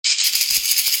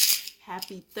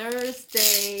Happy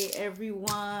Thursday,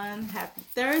 everyone. Happy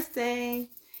Thursday.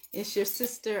 It's your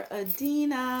sister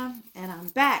Adina, and I'm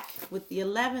back with the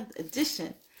 11th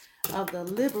edition of the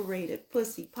Liberated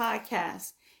Pussy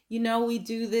podcast. You know, we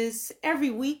do this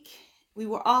every week. We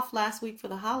were off last week for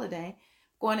the holiday.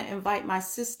 I'm going to invite my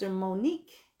sister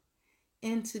Monique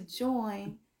in to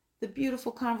join the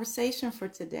beautiful conversation for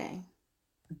today.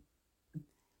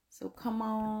 So come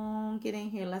on, get in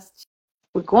here.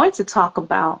 We're going to talk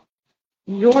about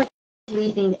your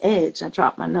leading edge. I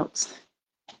dropped my notes.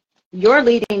 Your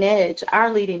leading edge,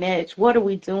 our leading edge. What are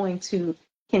we doing to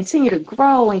continue to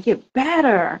grow and get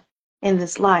better in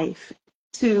this life?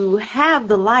 To have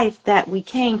the life that we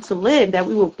came to live, that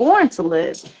we were born to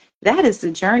live. That is the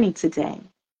journey today.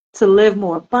 To live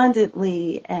more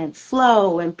abundantly and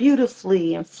flow and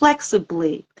beautifully and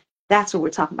flexibly. That's what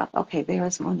we're talking about. Okay,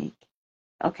 there's Monique.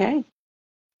 Okay.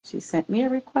 She sent me a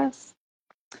request.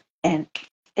 And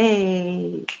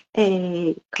hey,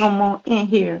 come on in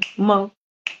here, Mo.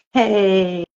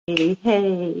 Hey,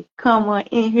 come on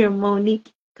in here, Monique.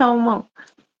 Come on.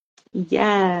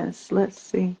 Yes, let's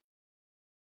see.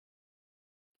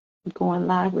 I'm going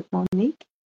live with Monique.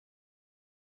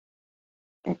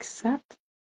 Accept.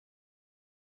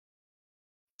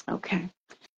 Okay.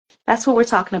 That's what we're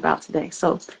talking about today.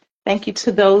 So thank you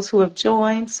to those who have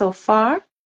joined so far.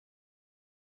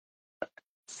 Let's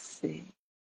see.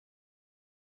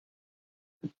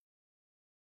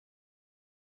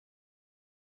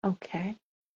 Okay.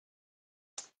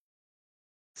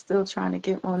 Still trying to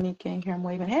get Monique in here. I'm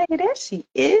waving. Hey, there she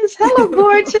is. Hello,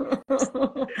 gorgeous.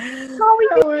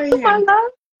 How are you? My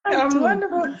love? I'm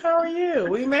wonderful. How are you?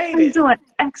 We made I'm it. doing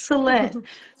excellent.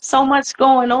 So much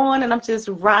going on, and I'm just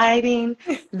riding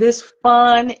this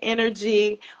fun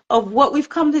energy of what we've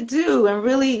come to do and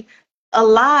really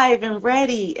alive and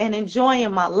ready and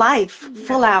enjoying my life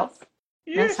full out.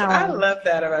 Yes, I love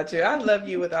that about you. I love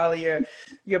you with all of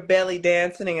your belly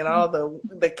dancing and all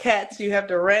the cats you have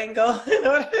to wrangle in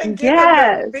order to get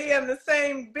them to be on the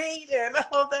same beat and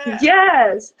all that.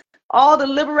 Yes. All the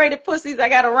liberated pussies I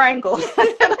got to wrangle.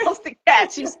 Those the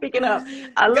cats you speaking of.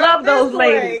 I love those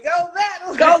ladies. Go that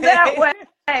way. Go that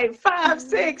way. 5,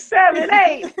 6, 7,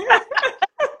 8.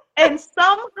 And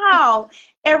somehow,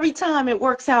 every time it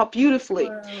works out beautifully.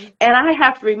 Wow. And I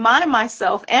have to remind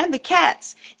myself and the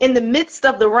cats in the midst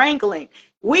of the wrangling,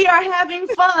 we are having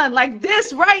fun like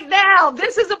this right now.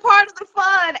 This is a part of the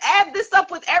fun. Add this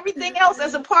up with everything else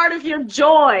as a part of your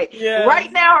joy. Yes.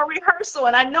 Right now, a rehearsal,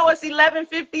 and I know it's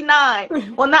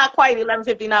 11:59. Well, not quite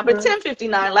 11:59, but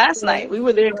 10:59 last night. We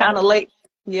were there kind of late.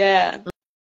 Yeah.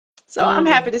 So I'm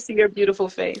happy to see your beautiful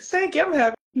face. Thank you. I'm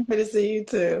happy to see you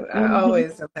too. I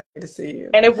always am happy to see you.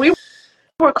 And if we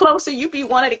were closer, you'd be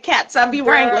one of the cats I'd be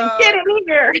wrangling. Get in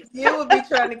here. You would be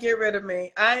trying to get rid of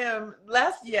me. I am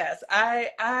yes.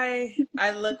 I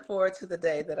look forward to the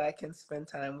day that I can spend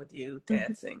time with you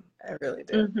dancing. I really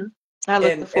do. I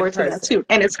look forward to that too.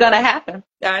 And it's gonna happen.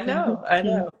 I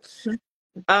know.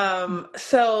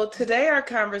 So today our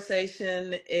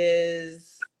conversation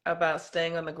is about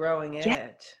staying on the growing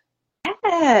edge.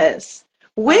 Yes.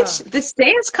 Which this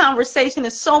dance conversation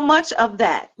is so much of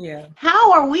that. Yeah.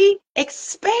 How are we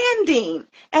expanding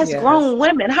as grown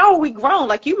women? How are we grown?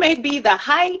 Like you may be the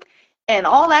height and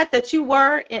all that you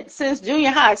were since junior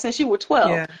high, since you were 12.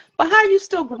 Yeah. But how are you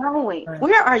still growing? Right.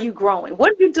 Where are you growing?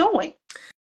 What are you doing?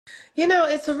 You know,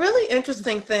 it's a really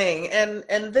interesting thing, and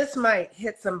this might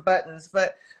hit some buttons,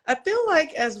 but I feel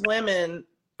like as women,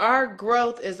 our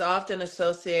growth is often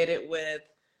associated with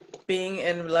being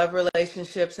in love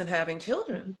relationships and having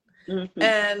children.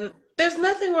 And there's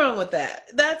nothing wrong with that.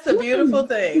 That's a beautiful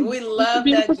thing. We love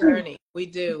that journey. We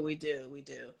do.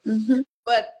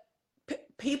 But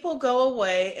people go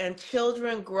away and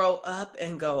children grow up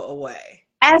and go away.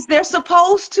 As they're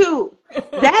supposed to.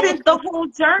 That is the whole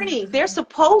journey. They're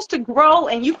supposed to grow,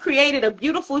 and you created a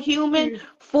beautiful human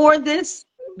for this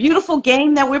beautiful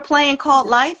game that we're playing called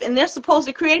life, and they're supposed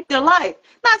to create their life.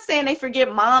 Not saying they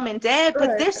forget mom and dad,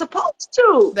 but they're supposed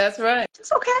to. That's right.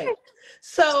 It's okay.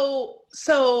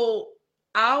 So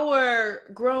our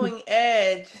growing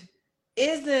edge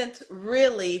isn't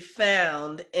really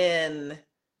found in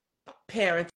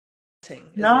parenting, is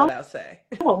what I'll say.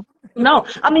 No.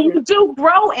 I mean, you do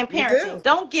grow in parenting.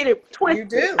 Don't get it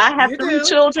twisted. You do. I have three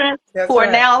children who are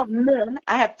now men.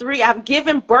 I've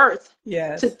given birth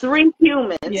to 3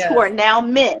 humans who are now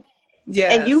men.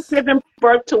 Yes. And you've given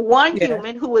birth to one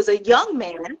human who is a young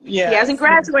man. Yes. He hasn't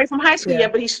graduated from high school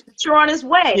yet, but he's sure on his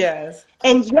way. Yes.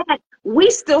 And yet, we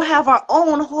still have our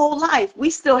own whole life.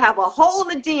 We still have a whole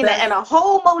Adina and a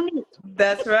whole Monique.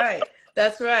 That's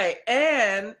right.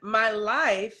 And my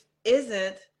life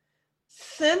isn't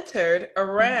centered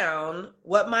around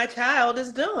what my child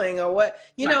is doing, or what,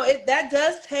 Right. that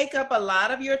does take up a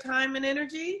lot of your time and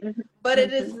energy, but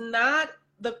it is Mhm. not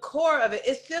the core of it.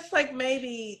 It's just like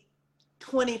maybe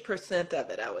 20% of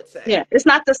it, I would say. Yeah, it's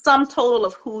not the sum total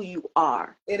of who you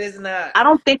are. It is not. I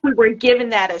don't think we were given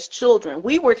that as children.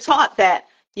 We were taught that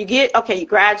okay, you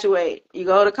graduate, you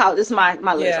go to college. This is my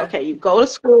list. Yeah. Okay, you go to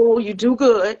school, you do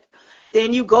good.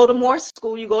 Then you go to more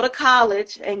school, you go to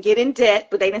college and get in debt,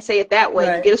 but they didn't say it that way.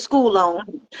 You Right. get a school loan,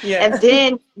 and Yeah.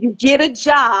 then you get a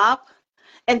job,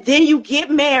 and then you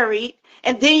get married,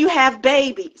 and then you have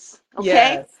babies.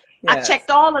 Okay? Yes. I Yes. checked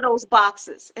all of those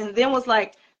boxes and then was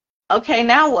like, okay,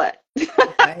 now what?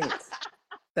 Right.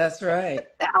 That's right.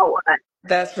 Now what?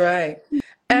 That's right.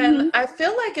 And Mm-hmm. I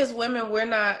feel like as women, we're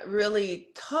not really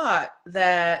taught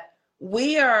that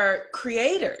we are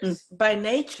creators by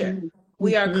nature.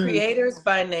 We are Mm-hmm. creators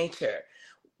by nature.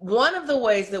 One of the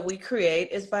ways that we create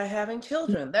is by having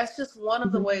children. That's just one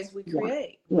of the Mm-hmm. ways we One.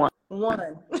 create. One.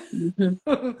 One. Mm-hmm.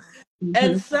 And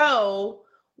Mm-hmm. so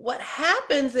what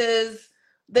happens is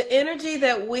the energy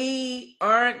that we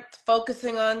aren't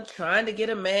focusing on trying to get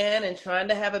a man and trying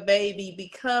to have a baby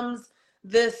becomes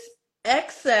this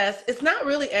excess. It's not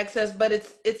really excess, but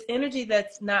it's energy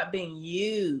that's not being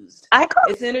used. I call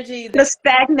It's energy the that,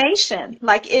 stagnation,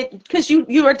 like it, because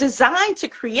you are designed to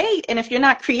create, and if you're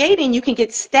not creating, you can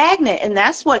get stagnant, and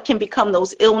that's what can become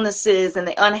those illnesses and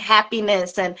the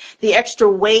unhappiness and the extra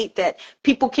weight that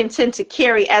people can tend to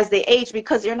carry as they age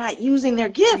because they're not using their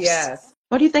gifts. yes.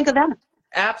 What do you think of that?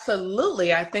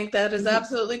 Absolutely. I think that is Mhm.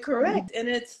 absolutely correct. And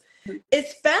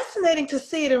it's fascinating to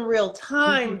see it in real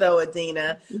time Mhm. though,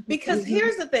 Adina, Mhm. because Mhm.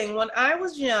 here's the thing. When I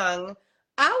was young,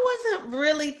 I wasn't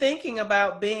really thinking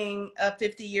about being a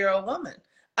 50-year-old woman.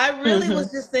 I really Mhm.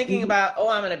 was just thinking Mhm. about, oh,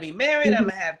 I'm going to be married, I'm Mhm.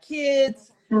 going to have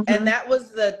kids, and Mhm. that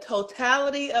was the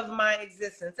totality of my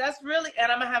existence. That's really,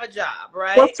 and I'm going to have a job,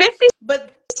 Well, right? 50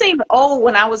 But seemed old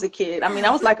when I was a kid. I mean, I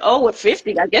was like, oh, at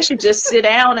 50, I guess you just sit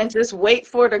down and just wait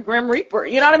for the Grim Reaper.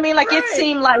 You know what I mean? Like it right.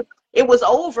 seemed like it was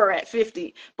over at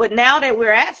 50. But now that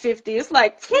we're at 50, it's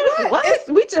like, Right. what? It's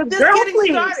We just, just girl, getting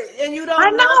please. started. And you I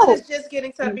don't know that know. it's just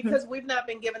getting started Mhm. because we've not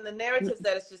been given the narratives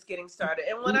that it's just getting started.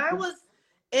 And when I Mhm. was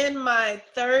in my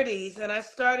 30s and I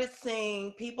started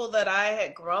seeing people that I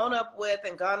had grown up with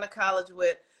and gone to college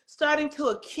with starting to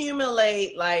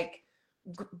accumulate like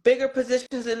bigger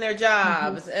positions in their Mhm.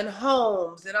 jobs and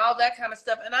homes and all that kind of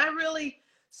stuff. And I really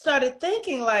started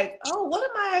thinking like, oh, what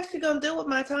am I actually going to do with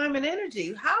my time and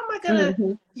energy? How am I going to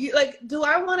Mhm. like, do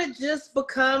I want to just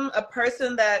become a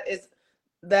person that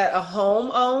a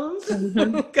home owns?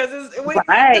 Mhm. Because we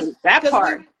Right. just That because we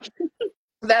part.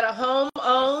 that a home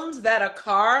owns, that a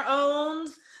car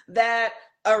owns, that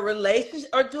a relationship,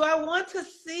 or do I want to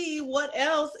see what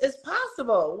else is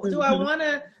possible? Mhm. Do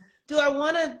I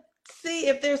want to see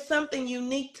if there's something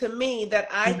unique to me that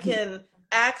I Mhm. can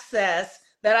access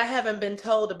that I haven't been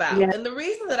told Yeah. about? And the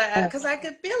reason that because I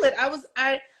could feel it.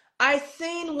 I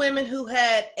seen women who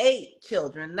had 8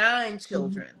 children, 9 Mhm.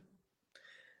 children,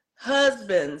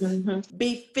 husbands Mhm.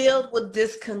 be filled with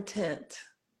discontent.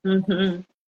 Mhm.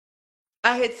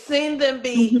 I had seen them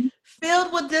be Mhm.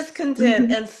 filled with discontent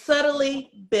Mhm. and subtly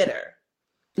bitter.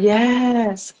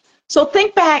 Yes. So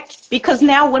think back because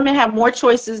now women have more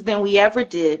choices than we ever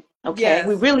did. Okay.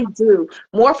 We Yes. really do.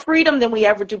 More freedom than we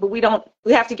ever do, but we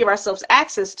have to give ourselves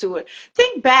access to it.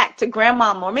 Think back to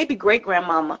grandmama or maybe great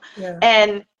grandmama Yeah.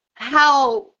 and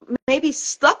how maybe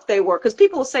stuck they were. Because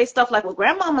people will say stuff like, well,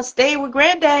 grandmama stayed with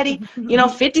granddaddy,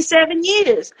 57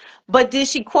 years. But did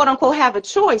she, quote unquote, have a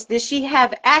choice? Did she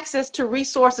have access to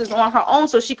resources on her own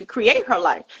so she could create her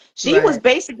life? She was Right.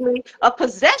 basically a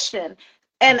possession.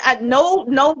 And I no,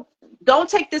 don't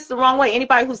take this the wrong way.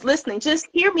 Anybody who's listening, just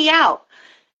hear me out.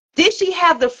 Did she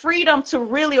have the freedom to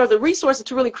really, or the resources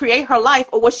to really create her life,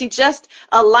 or was she just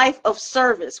a life of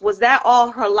service? Was that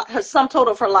all her sum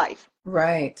total of her life?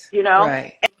 Right. You know,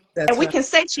 Right. and That's we right. can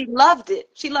say she loved it.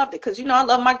 She loved it because I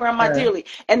love my grandma Sure. dearly,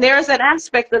 and there is an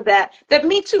aspect of that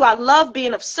me too. I love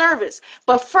being of service,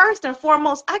 but first and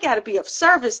foremost, I got to be of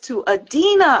service to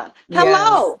Adina. Yes.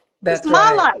 Hello, it's That's my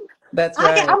right. life. That's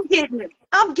right. I'm getting it.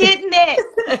 I'm getting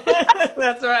it.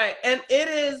 That's right. And it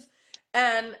is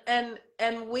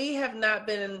and we have not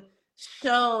been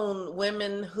shown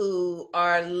women who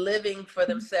are living for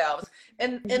themselves.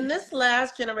 And in this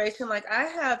last generation, like I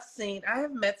have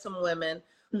met some women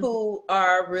who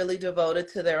are really devoted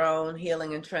to their own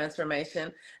healing and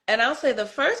transformation. And I'll say the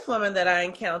first woman that I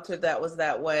encountered that was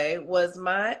that way was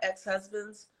my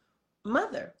ex-husband's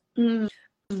mother. Mhm.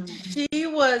 She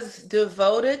was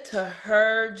devoted to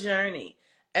her journey.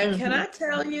 And can Mhm. I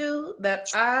tell you that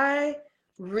I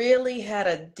really had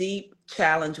a deep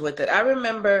challenge with it. I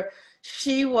remember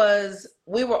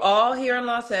we were all here in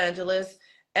Los Angeles,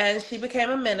 and she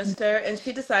became a minister, and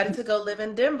she decided to go live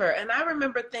in Denver. And I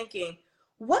remember thinking,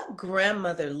 what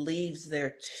grandmother leaves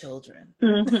their children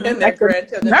and their Like the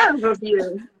grandchildren? nerve of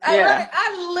you. Yeah.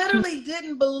 I literally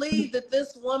didn't believe that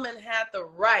this woman had the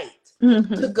right to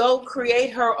Mm-hmm. go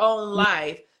create her own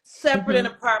life separate and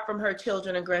Mm-hmm. apart from her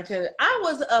children and grandchildren. I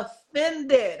was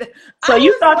offended. So you I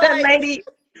was thought that like, lady,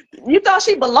 you thought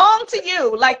she belonged to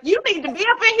you. Like, you need to be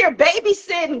up in here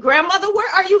babysitting, grandmother. Where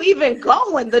are you even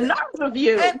going? The nerve of and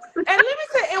you. let me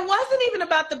say, it wasn't even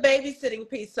about the babysitting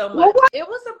piece so Well, much. what It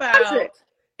was was it?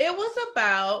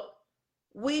 about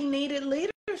we needed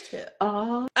leadership.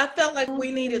 Oh, I felt like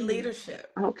we needed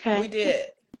leadership. We okay. did.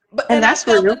 But And that's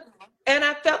real.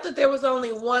 I felt that there was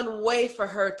only one way for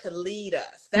her to lead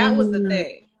us. That was the Mm-hmm.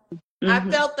 thing. I Mm-hmm.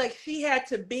 felt like she had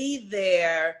to be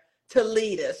there to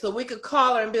lead us. So we could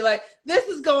call her and be like, this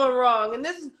is going wrong.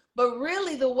 But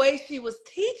really the way she was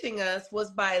teaching us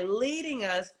was by leading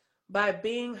us by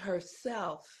being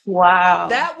herself. Wow.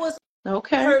 That was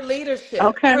Okay. her leadership.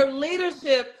 Okay. Her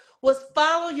leadership was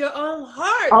follow your own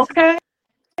heart. Okay.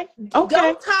 Okay.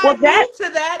 Don't tie Well, me to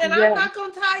that, and I'm yeah. not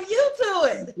going to tie you to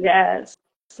it. Yes.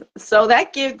 So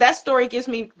that story gives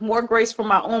me more grace for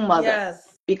my own mother,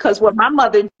 Yes. because what my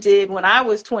mother did when I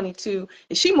was 22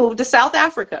 is she moved to South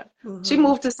Africa. She Mm-hmm.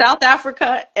 moved to South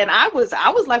Africa, and I was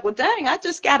like, well, dang, I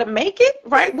just got to make it,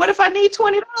 right? What if I need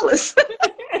 $20?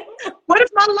 What if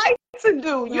my lights are due?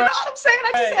 You know Right, what I'm saying?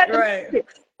 I just had to right. make it.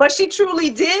 But she truly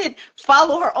did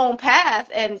follow her own path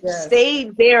and Yes.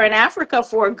 stayed there in Africa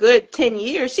for a good 10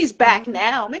 years. She's back Mm-hmm.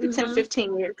 now, maybe 10, Mm-hmm.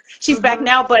 15 years. She's back Mm-hmm.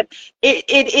 now, but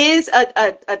it is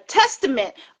a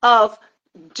testament of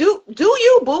do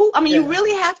you, boo. I mean, you Yeah.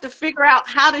 really have to figure out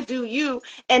how to do you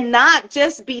and not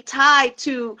just be tied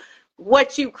to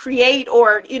what you create,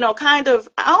 or kind of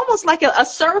almost like a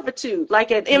servitude,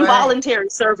 like an Right. involuntary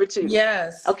servitude.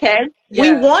 Yes. Okay, we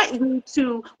Yes. want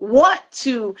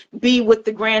to be with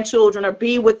the grandchildren or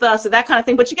be with us or that kind of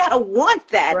thing, but you got to want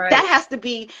that. That Right. has to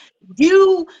be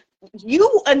you.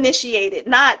 You initiate it,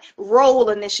 not role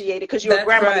initiated, because you're a That's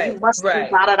grandmother. You right. must do Right.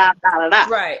 da da da da da da.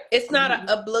 Right. It's not an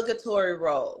Mhm. obligatory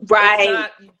role. It's Right,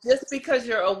 not just because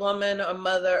you're a woman, a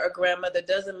mother, a grandmother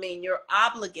doesn't mean you're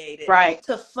obligated right.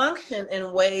 to function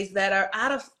in ways that are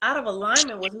out of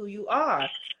alignment with who you are.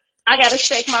 I got to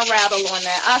shake my rattle on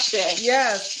that. I say,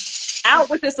 Yes. out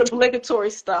with this obligatory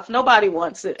stuff. Nobody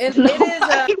wants it. And it is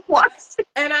Nobody wants it.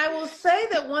 and I will say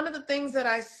that one of the things that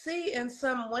I see in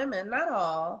some women, not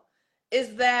all,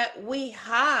 is that we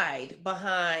hide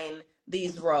behind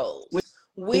these roles. We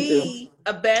do. We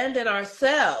abandon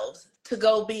ourselves to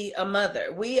go be a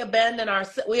mother. We abandon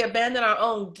our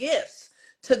own gifts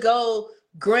to go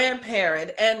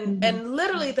grandparent, Mm-hmm. and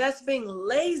literally that's being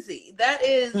lazy. That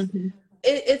is Mm-hmm.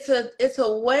 it's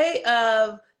a way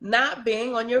of not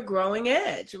being on your growing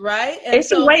edge, right? And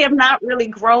It's a so way of not really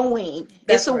growing. It's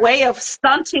that's a right. way of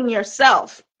stunting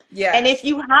yourself. And if Yes.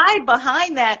 you hide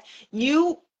behind that,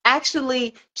 you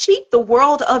actually cheat the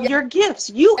world of your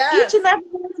gifts. Each and Yes, every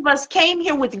one of us came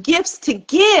here with gifts to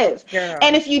give. And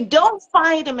girl. if you don't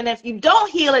find them, and if you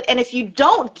don't heal it, and if you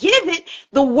don't give it,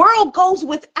 the world goes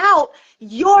without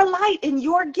your light and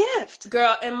your gift.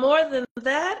 Girl, and more than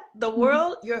that, the Mhm.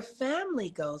 world, your family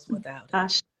goes without it.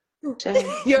 Ashe.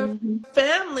 Your Mhm.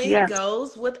 family Yes.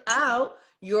 goes without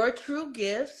your true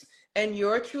gifts and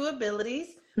your true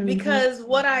abilities. Mhm. Because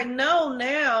what I know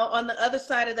now on the other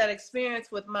side of that experience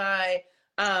with my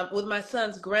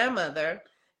son's grandmother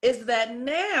is that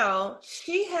now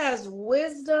she has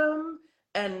wisdom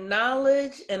and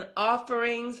knowledge and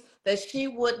offerings that she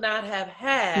would not have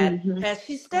Mhm. had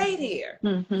she stayed here.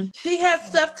 Mhm. She has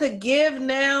stuff to give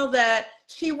now that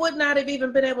she would not have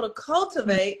even been able to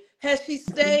cultivate had she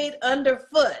stayed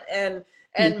underfoot and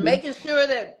Mhm. making sure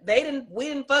that we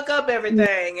didn't fuck up Mhm.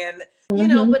 everything. And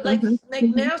Mhm. but like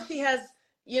Mhm. now she has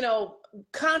you know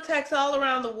contacts all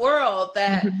around the world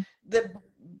Mhm. that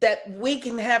that we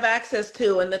can have access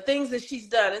to, and the things that she's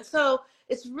done. And so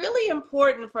it's really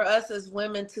important for us as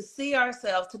women to see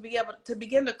ourselves, to be able to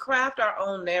begin to craft our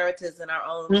own narratives and our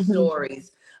own Mhm.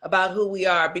 stories about who we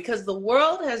are, because the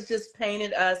world has just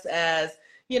painted us as,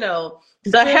 The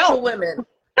spiritual help. women.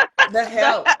 The The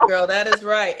help, help. girl, that is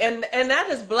right. And that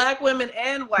is Black women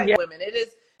and white Yes. women.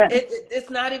 It's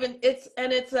not even, it's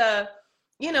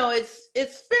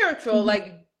spiritual. Mhm.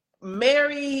 Like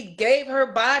Mary gave her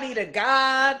body to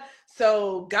God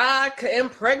so God could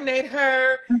impregnate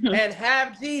her Mhm. and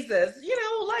have Jesus.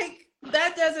 Like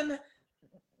that doesn't,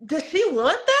 does she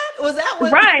want that? Was that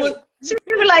what Right. was She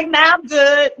be like, "Nah, I'm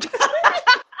good."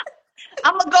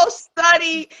 I'm going to go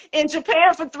study in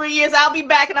Japan for 3 years. I'll be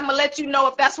back and I'm going to let you know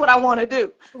if that's what I want to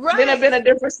do. Then it's been Right. a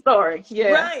different story.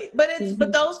 Yeah. Right. But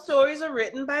Mm-hmm. those stories are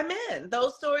written by men.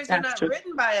 Those stories are That's not true.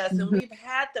 written by us, and Mm-hmm. we've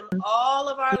had them all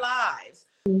of our lives.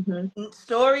 Mm-hmm.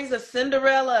 Stories of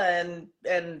Cinderella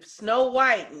and Snow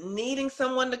White needing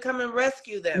someone to come and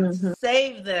rescue them, to Mm-hmm.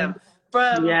 save them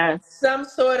from Yes. some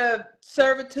sort of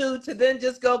servitude to then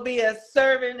just go be a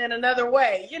servant in another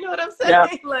way. You know what I'm Yeah.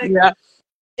 saying? Like, Yeah.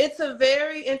 it's a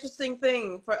very interesting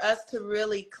thing for us to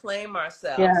really claim Yeah.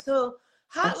 ourselves. So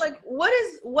how, like, what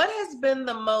has been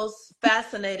the most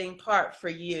fascinating part for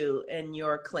you in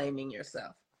your claiming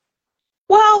yourself?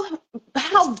 Well,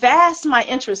 how vast my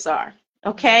interests are.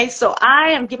 Okay, so I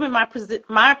am giving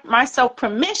myself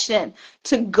permission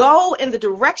to go in the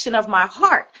direction of my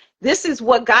heart. This is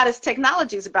what Goddess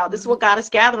technology is about. This is what Goddess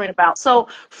gathering about. So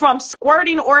from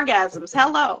squirting orgasms,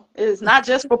 hello, it is not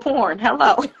just for porn.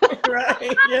 Hello.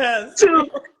 Right. Yes. to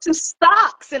to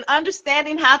stocks and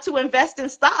understanding how to invest in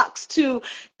stocks, to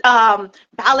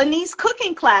Balinese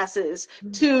cooking classes,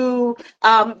 to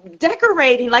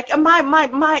decorating. Like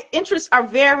my interests are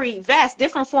very vast.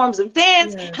 Different forms of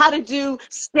dance, Yes. how to do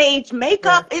stage Yes.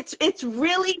 makeup. It's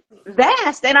really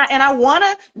vast, and I want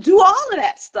to do all of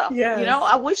that stuff. You know, Yes.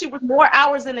 I wish it was more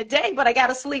hours in a day, but I got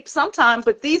to sleep sometime.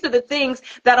 But these are the things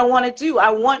that I want to do.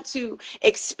 I want to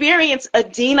experience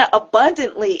Adina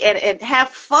abundantly and have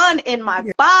fun in my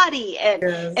body and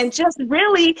Yes. just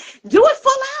really do it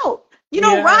full out. You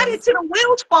know, ride it Yes. till the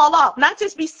wheels fall off, not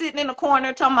just be sitting in the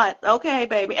corner talking about, okay,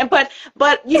 baby. And but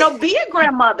you know, be a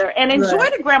grandmother and enjoy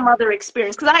Right. the grandmother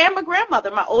experience. Because I am a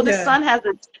grandmother. My oldest Yeah. son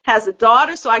has a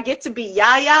daughter, so I get to be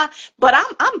Yaya. But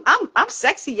I'm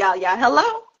sexy Yaya.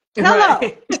 Hello, hello.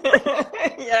 Right.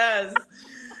 Yes.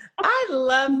 I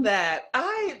love that.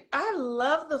 I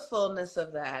love the fullness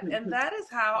of that. And Mhm, that is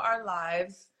how our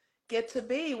lives get to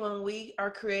be when we are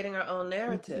creating our own mhm,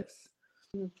 narratives.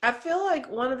 I feel like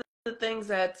one of the things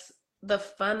that's the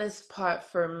funnest part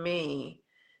for me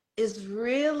is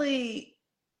really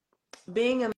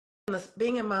being in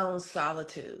being in my own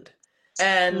solitude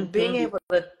and being mhm. able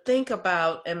to think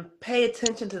about and pay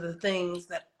attention to the things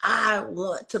that I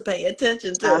want to pay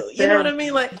attention I to. You know what say. I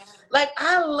mean? Like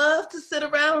I love to sit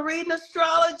around reading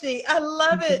astrology. I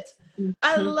love Mhm, it.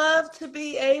 I mhm, love to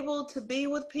be able to be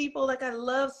with people. Like I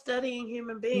love studying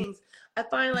human beings. I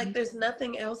find like mhm. there's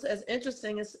nothing else as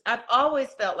interesting as I've always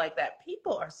felt like that.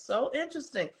 People are so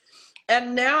interesting.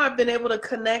 And now I've been able to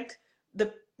connect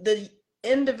the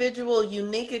individual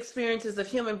unique experiences of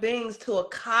human beings to a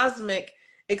cosmic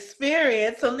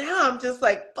experience. So now I'm just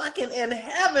like fucking in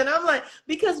heaven. I'm like,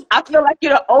 because I feel like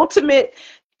you're the ultimate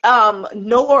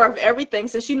knower of everything.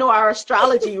 Since you know our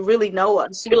astrology, you really know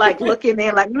us. You're like looking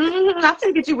in, like, I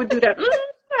figured you would do that.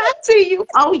 I see you.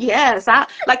 Oh yes, I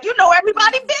like you know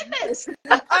everybody business.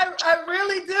 I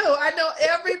really do. I know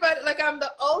everybody. Like I'm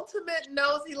the ultimate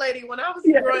nosy lady. When I was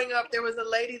Yeah. growing up, there was a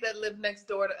lady that lived next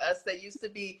door to us that used to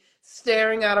be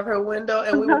staring out of her window,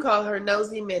 and we would Uh-huh. call her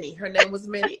Nosy Minnie. Her name was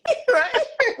Minnie, right?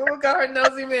 We would call her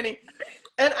Nosy Minnie.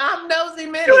 And I'm Nosy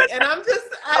Minnie, and I'm just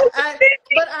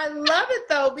but I love it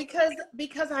though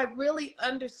because I really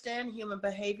understand human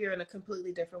behavior in a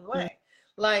completely different way.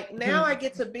 Like now I Mhm.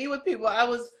 get to be with people. I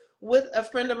was with a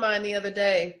friend of mine the other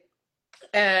day,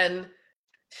 and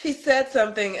she said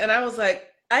something, and I was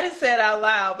like, I didn't say it out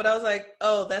loud, but I was like,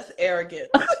 oh, that's arrogance.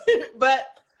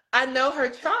 But I know her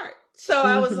chart. So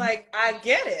I was Mhm. like, I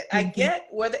get it. I Mhm. get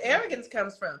where the arrogance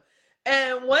comes from.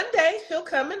 And one day she'll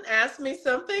come and ask me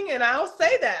something, and I'll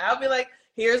say that. I'll be like,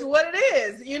 here's what it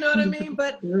is. You know what I mean?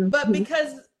 But Mhm.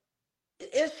 because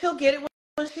she'll get it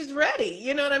when she's ready.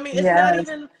 You know what I mean? It's not Yes.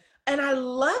 even, and I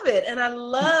love it. And I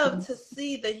love Mhm. to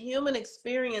see the human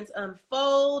experience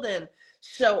unfold and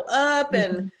show up.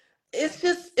 And Mhm. it's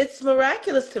just, it's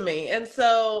miraculous to me. And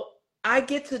so I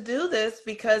get to do this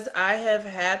because I have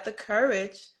had the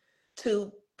courage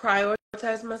to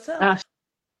prioritize myself.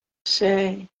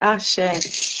 Ashe, Ashe.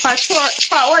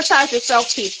 Prioritize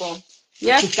yourself, people.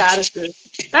 Yes,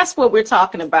 goddesses. That's what we're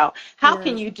talking about. How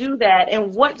can Yes. you do that?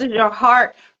 And what does your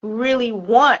heart really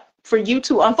want for you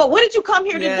to unfold? What did you come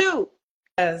here to Yes. do?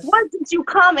 What did you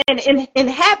come and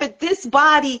inhabit this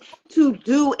body to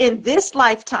do in this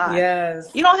lifetime? You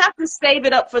Yes. don't have to save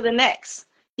it up for the next.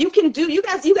 You can do, you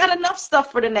guys, you got enough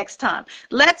stuff for the next time.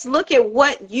 Let's look at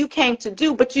what you came to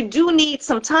do, but you do need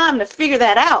some time to figure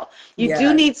that out. You do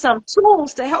Yes. need some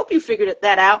tools to help you figure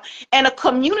that out and a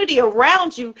community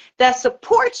around you that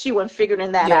supports you in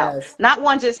figuring that out. Yes. Not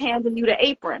one just handing you the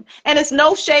apron. And it's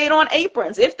no shade on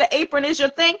aprons. If the apron is your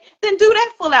thing, then do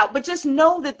that full out. But just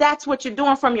know that that's what you're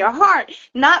doing from your heart,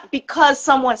 not because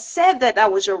someone said that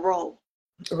that was your role.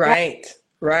 Right.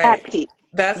 That Right. piece.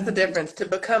 That's the Mm-hmm. difference, to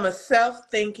become a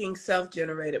self-thinking,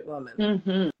 self-generated woman.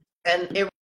 Mm-hmm. And it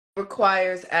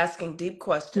requires asking deep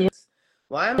questions.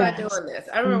 Why am I Yes. doing this?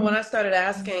 I remember when Mm-hmm. I started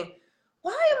asking,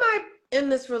 why am I in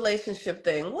this relationship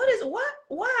thing? Why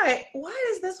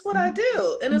is this what I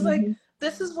do? And it's like, Mm-hmm.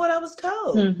 this is what I was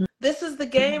told. Mm-hmm. This is the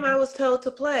game I was told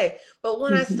to play. But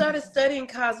when I Mm-hmm. started studying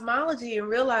cosmology and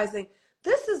realizing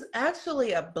this is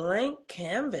actually a blank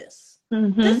canvas.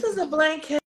 Mm-hmm. This is a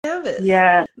blank canvas.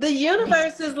 Yeah. The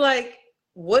universe is like,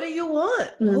 what do you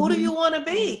want? Who do Mm-hmm. you want to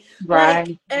be? Right.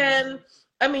 Like, and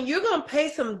I mean, you're going to pay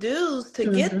some dues to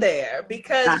get Mm-hmm. there,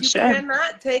 because I you sure.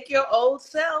 cannot take your old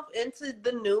self into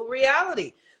the new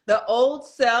reality. The old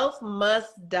self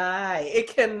must die.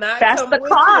 It cannot That's come the with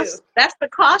you. cost. That's the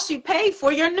cost you pay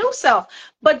for your new self.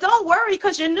 But don't worry,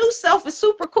 because your new self is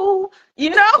super cool. You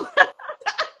know,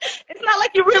 it's not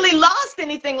like you really lost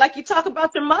anything. Like you talk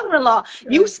about your mother-in-law,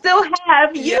 you still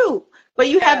have you, but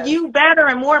you have Yes. you better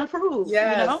and more improved. You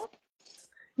Yes. know.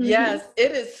 Mm-hmm. Yes.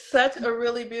 It is such a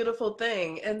really beautiful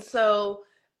thing. And so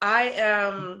I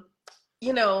am,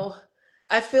 you know,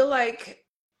 I feel like,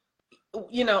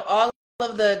 all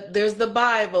of there's the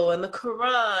Bible and the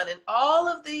Quran and all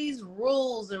of these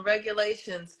rules and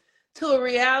regulations, to a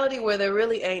reality where there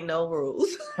really ain't no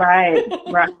rules. Right,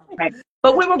 right, right.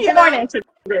 But we were you born know? into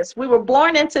this. We were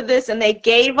born into this, and they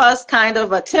gave us kind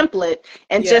of a template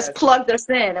and just Yes. plugged us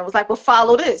in. It was like, well,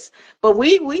 follow this. But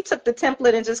we took the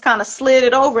template and just kind of slid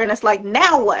it over, and it's like,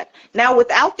 now what? Now,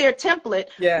 without their template,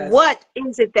 Yes. what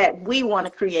is it that we want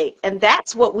to create? And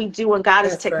that's what we do in God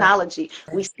is That's right. Technology.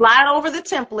 We slide over the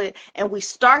template, and we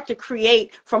start to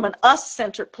create from an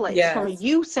us-centered place, from a Yes.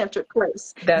 you-centered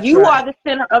place. That's You are right. the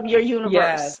center of your Yes.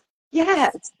 universe.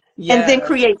 Yes. And then Yes.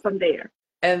 create from there.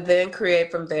 And then create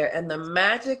from there. And the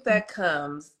magic that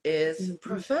comes is Mhm.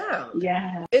 profound.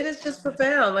 Yeah. It is just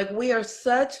profound. Like, we are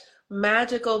such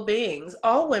magical beings.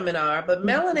 All women are, but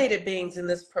melanated beings in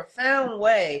this profound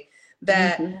way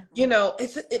that,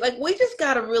 Mm-hmm. like, we just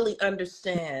got to really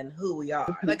understand who we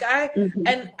are. Like, Mm-hmm.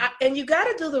 and you got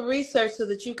to do the research so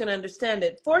that you can understand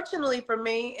it. Fortunately for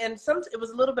me, and it was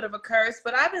a little bit of a curse,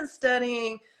 but I've been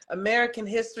studying American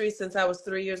history since I was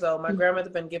 3 years old. My grandmother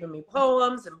been giving me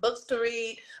poems and books to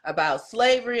read about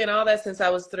slavery and all that since I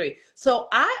was 3. So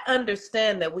I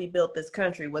understand that we built this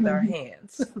country with our Mm-hmm.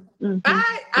 hands. Mm-hmm.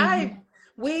 I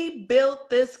we built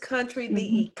this country, the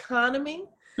Mm-hmm. economy,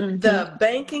 Mm-hmm. the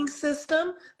banking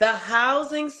system, the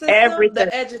housing system, Everything.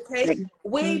 the education.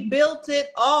 We Mm-hmm. built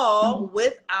it all Mm-hmm.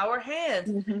 with our hands.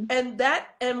 Mm-hmm.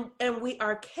 And we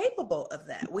are capable of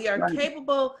that. We are Right.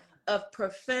 capable of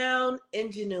profound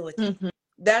ingenuity. Mm-hmm.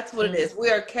 That's what it is.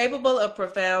 We are capable of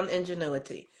profound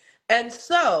ingenuity. And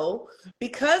so,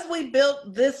 because we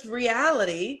built this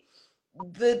reality,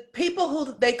 the people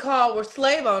who they call were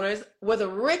slave owners were the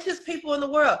richest people in the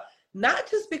world, not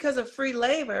just because of free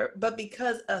labor, but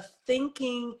because of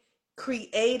thinking,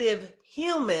 creative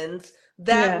humans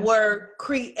that Yes. were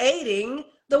creating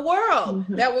the world,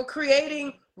 Mm-hmm. that were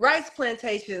creating rice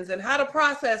plantations and how to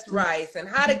process rice and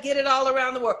how to get it all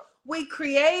around the world. We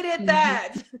created Mm-hmm.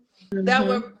 that, that Mm-hmm.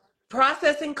 were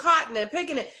processing cotton and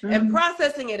picking it and Mm-hmm.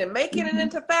 processing it and making it Mm-hmm.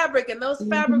 into fabric. And those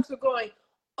Mm-hmm. fabrics were going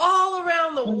all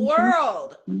around the Mm-hmm.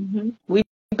 world. Mm-hmm. We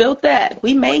built that.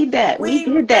 We We, made that. We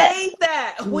we did that. made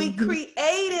that. We Mm-hmm.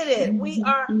 created it. We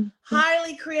are Mm-hmm.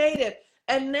 highly creative.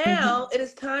 And Mm-hmm. now it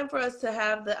is time for us to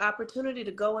have the opportunity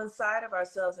to go inside of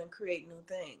ourselves and create new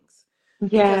things,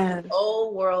 because the Yes.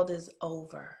 old world is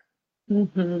over.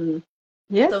 Mm-hmm. So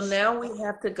Yes. now we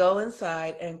have to go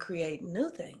inside and create new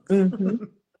things. Mm-hmm.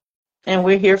 And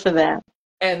we're here for that.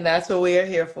 And that's what we are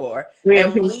here for. We're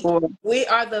And here we for. we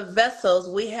are the vessels.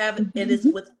 We have, it is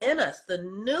Mm-hmm. within us, the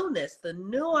newness, the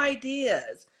new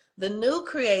ideas, the new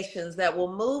creations that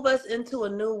will move us into a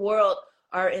new world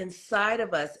are inside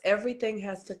of us. Everything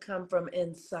has to come from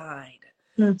inside.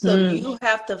 So Mm-hmm. you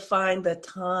have to find the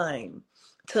time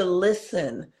to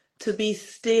listen, to be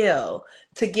still,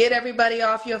 to get everybody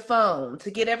off your phone,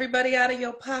 to get everybody out of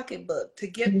your pocketbook, to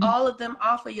get all of them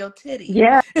off of your titty.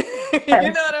 Yes.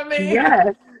 You know what I mean?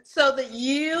 Yes. So that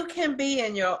you can be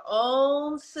in your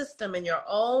own system, in your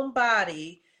own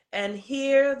body, and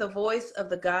hear the voice of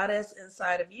the goddess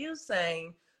inside of you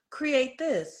saying, create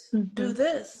this, Mm-hmm. do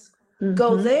this,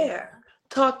 go Mm-hmm. there,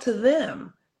 talk to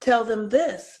them, tell them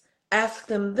this, ask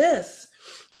them this.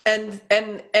 And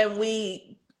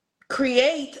we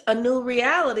create a new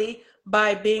reality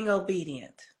by being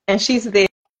obedient. And she's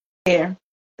there.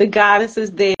 The goddess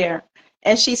is there.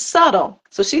 And she's subtle.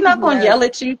 So she's not going to Yes, yell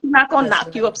at you. She's not going to that's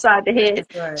knock you right. upside the head.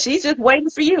 That's right. She's just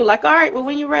waiting for you. Like, all right, well,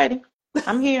 when you're ready,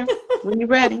 I'm here. When you're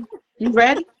ready, you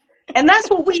ready? And that's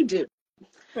what we do.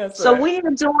 That's So right. we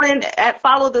are doing at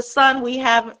Follow the Sun, we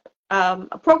have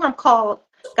a program called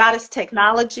Goddess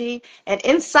Technology. And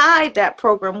inside that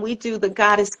program, we do the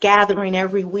Goddess Gathering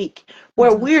every week,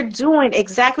 where Mhm. we're doing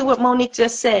exactly what Monique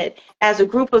just said. As a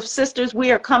group of sisters,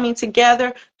 we are coming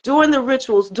together, doing the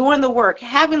rituals, doing the work,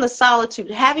 having the solitude,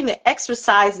 having the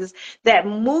exercises that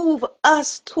move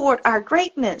us toward our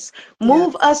greatness, Yeah.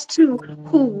 move us to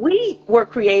who we were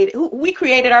created, who we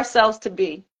created ourselves to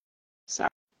be. Sorry.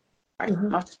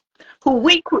 Mhm. Who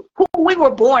we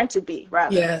were born to be,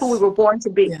 rather, who we Yes. were born to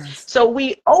be. Yes. So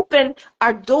we open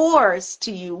our doors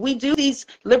to you. We do these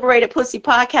Liberated Pussy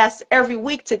podcasts every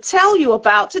week to tell you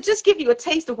about, to just give you a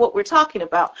taste of what we're talking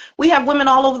about. We have women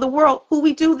all over the world who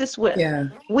we do this with. Yeah.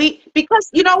 Because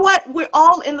you know what? We're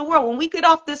all in the world. When we get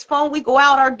off this phone, we go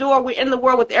out our door, we're in the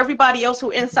world with everybody else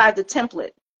who's inside the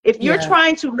template. If you're Yeah.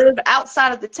 trying to live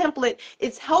outside of the template,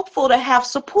 it's helpful to have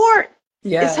support.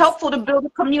 It's Yes. helpful to build a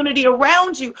community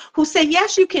around you who say,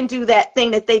 yes, you can do that thing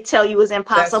that they tell you is That's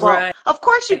impossible. right. Of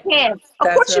course you can. Of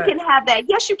That's course you right. can have that.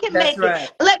 Yes, you can That's make it.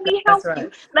 right. Let me That's help right.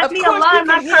 you. Let Of me course you align can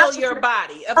my heal your consciousness.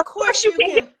 body. Of Of course course you you can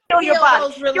can heal your heal body.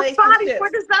 those Your bodies were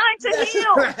relationships. designed to That's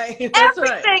heal. right. That's right.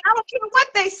 Everything. I don't care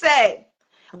what they say.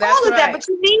 That's All of that, right. but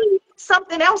you need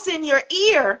something else in your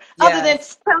ear other than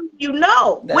Yes. telling you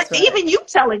no, with That's right. even you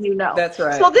telling you no. That's So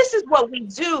right. this is what we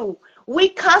do. We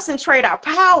concentrate our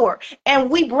power and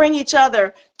we bring each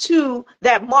other to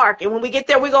that mark. And when we get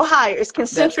there, we go higher. It's That's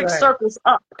concentric right. circles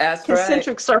up, That's right.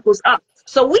 concentric circles up.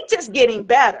 So we just getting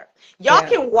better. Y'all Yeah.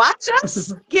 can watch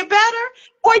us get better,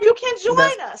 or you can That's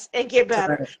join us and get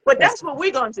better. right. But That's that's what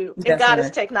we're going to do in that's Goddess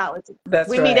right. Technology. That's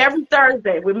We meet right. every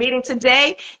Thursday. We're meeting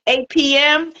today, 8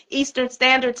 p.m. Eastern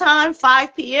Standard Time,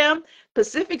 5 p.m.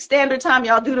 Pacific Standard Time.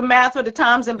 Y'all do the math for the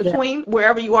times in Yeah. between,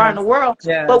 wherever you are in the Yes. world.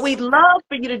 But Yes. we'd love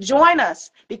for you to join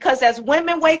us because as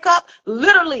women wake up,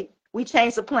 literally, we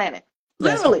change the planet.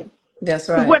 That's right. Literally. That's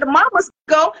Because where right. the mamas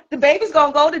go, the baby's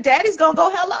going to go, the daddy's going to go,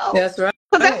 hello. That's right.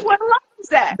 Because that's where the love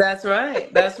is at. That's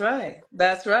right. That's right.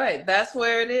 That's right. That's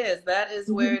where it is. That is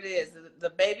where Mhm. it is. The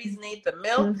babies need the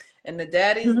milk Mhm. and the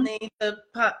daddies Mhm. need the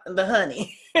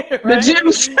honey, The right?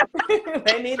 juice.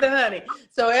 They need the honey.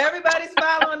 So everybody's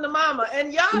following the mama.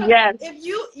 And y'all, Yes. if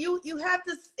you have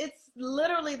this, it's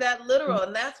literally that literal.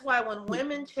 And that's why when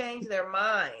women change their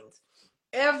minds,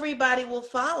 everybody will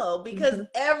follow because Mhm.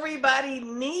 everybody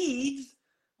needs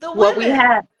the What we women.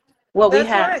 have. What we That's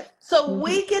have. right. So Mhm.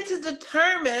 we get to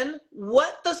determine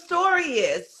what the story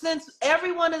is. Since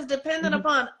everyone is dependent Mhm.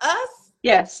 upon us,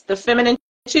 Yes, the feminine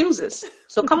chooses.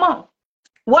 So come on.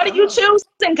 What are come you on.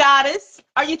 choosing, goddess?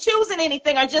 Are you choosing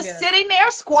anything or just Yes, sitting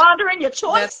there squandering your that's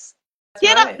choice?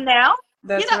 Get up right. now.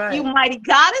 Get That's up, you right. mighty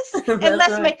goddess, and That's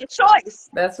let's right. make a choice.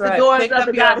 That's The right. doors Pick of the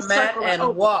up your goddess mat circle are and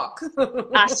open. walk.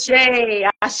 Ashe,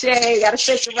 ashe, gotta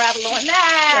shake the rattle on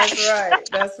that. That's right.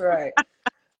 That's right.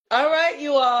 All right,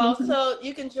 you all. Mhm, So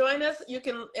you can join us. You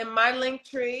can in my link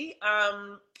tree.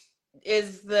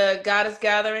 Is the Goddess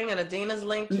Gathering and Adina's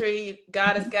link tree,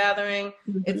 Goddess mhm, Gathering.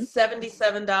 mhm. It's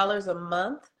 $77 a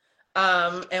month.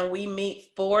 And we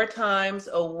meet 4 times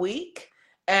a week.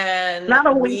 And Not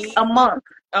a week, a month.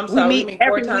 I'm We sorry, we meet meet four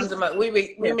every week. times a month.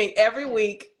 We Yeah, meet every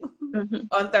week mhm.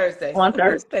 on Thursdays. On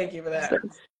Thursday. Thank you for that.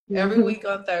 Every Mhm. week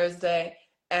on Thursday.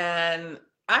 And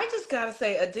I just gotta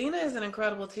say, Adina is an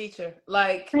incredible teacher.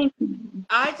 Like, Thank you.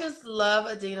 I just love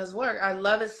Adina's work. I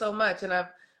love it so much, and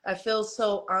I feel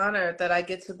so honored that I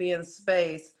get to be in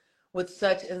space with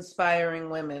such inspiring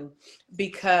women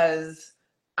because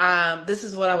this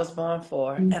is what I was born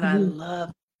for, and I Mhm.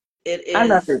 love it. It I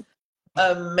love is it.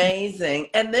 amazing.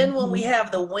 And then when we Mhm.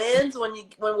 have the wins, when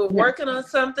we're Yeah. working on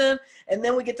something, and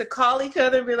then we get to call each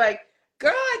other and be like,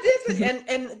 "Girl, I did it,"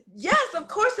 and yes, of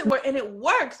course it worked, and it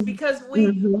works because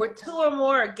Mhm. we're two or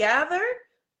more gathered.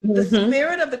 The Mhm.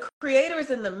 spirit of the creator is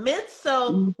in the midst.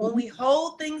 So when Mhm. we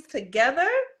hold things together,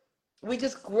 we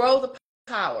just grow the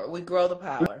power. We grow the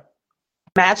power.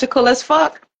 Magical as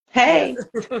fuck. Yes. Hey,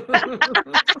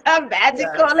 Yes.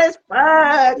 magical as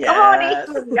fuck. Come on in Yes.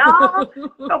 here, y'all.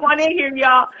 Come on in here,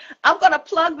 y'all. I'm going to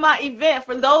plug my event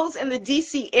for those in the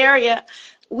DC area.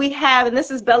 We have, and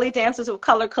this is Belly Dancers of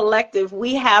Color Collective,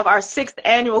 we have our 6th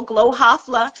annual Glow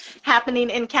Hafla happening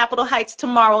in Capitol Heights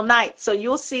tomorrow night. So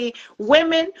you'll see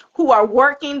women who are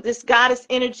working this goddess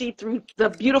energy through the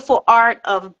beautiful art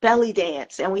of belly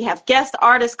dance. And we have guest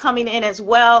artists coming in as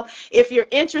well. If you're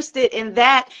interested in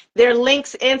that, there are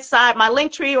links inside my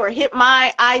link tree or hit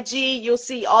my IG. You'll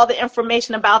see all the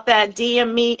information about that.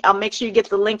 DM me. I'll make sure you get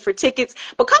the link for tickets.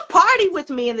 But come party with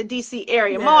me in the DC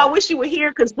area. Mo, I Yeah. wish you were here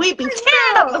because we'd be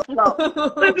tearing up the I floor.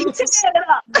 We'd be know. tearing it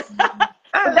up.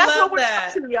 I But that's what love we're up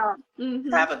that. to, y'all.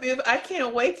 Mm-hmm. Have a beautiful. I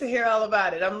can't wait to hear all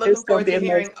about it. I'm looking It's gonna forward be to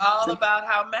hearing amazing. all about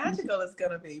how magical it's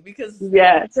going to be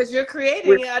Yes, because you're we're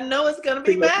creating it. I know it's going to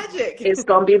be creating. magic. It's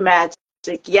gonna be magic.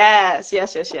 Yes,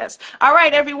 yes, yes, yes. All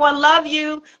right, everyone. Love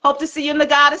you. Hope to see you in the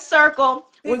Goddess Circle.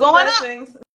 We're Peace and going up.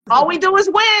 blessings. All we do is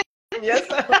win. Yes,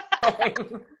 sir.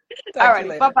 All Talk to you righty.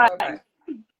 Bye later. bye. Bye bye.